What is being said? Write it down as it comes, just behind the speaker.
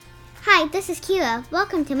Hi, this is Kira.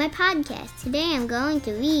 Welcome to my podcast. Today I'm going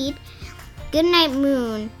to read Goodnight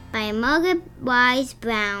Moon by Margaret Wise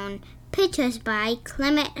Brown. Pictures by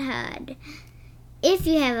Clement Hurd. If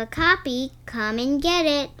you have a copy, come and get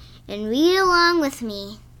it and read along with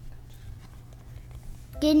me.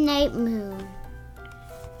 Goodnight Moon.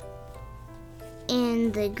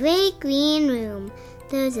 In the great green room,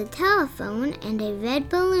 there's a telephone and a red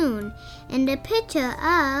balloon and a picture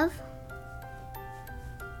of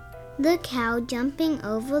the cow jumping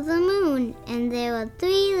over the moon, and there were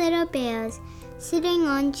 3 little bears sitting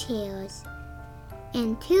on chairs,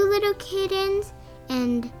 and 2 little kittens,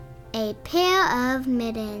 and a pair of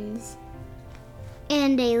mittens,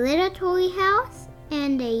 and a little toy house,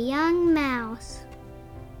 and a young mouse,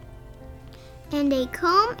 and a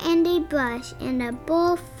comb and a brush, and a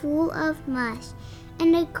bowl full of mush,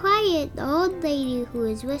 and a quiet old lady who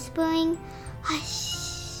is whispering, "Hush."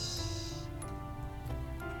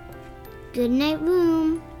 Goodnight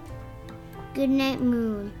room, goodnight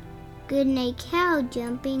moon, goodnight cow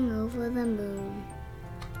jumping over the moon.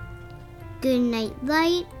 Goodnight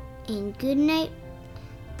light and goodnight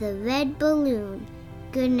the red balloon.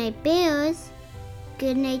 Goodnight bears,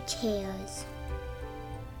 goodnight chairs.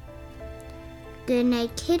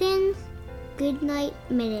 Goodnight kittens, goodnight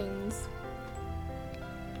mittens.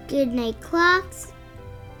 Goodnight clocks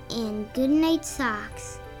and goodnight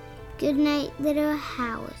socks. Goodnight little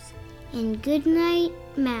house and goodnight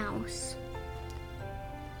mouse.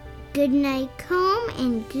 Goodnight comb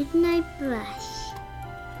and goodnight brush.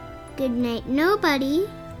 Goodnight nobody,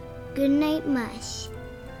 goodnight mush.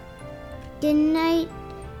 Goodnight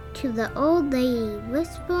to the old lady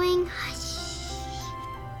whispering hush.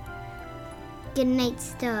 Goodnight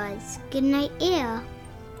stars, goodnight air.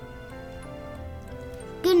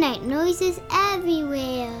 Goodnight noises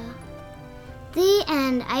everywhere. The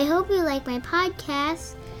end. I hope you like my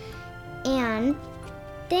podcast. And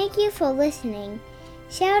thank you for listening.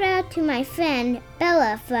 Shout out to my friend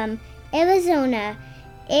Bella from Arizona.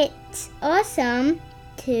 It's awesome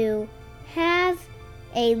to have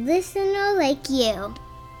a listener like you.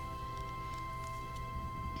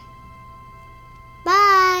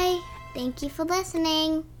 Bye. Thank you for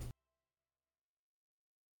listening.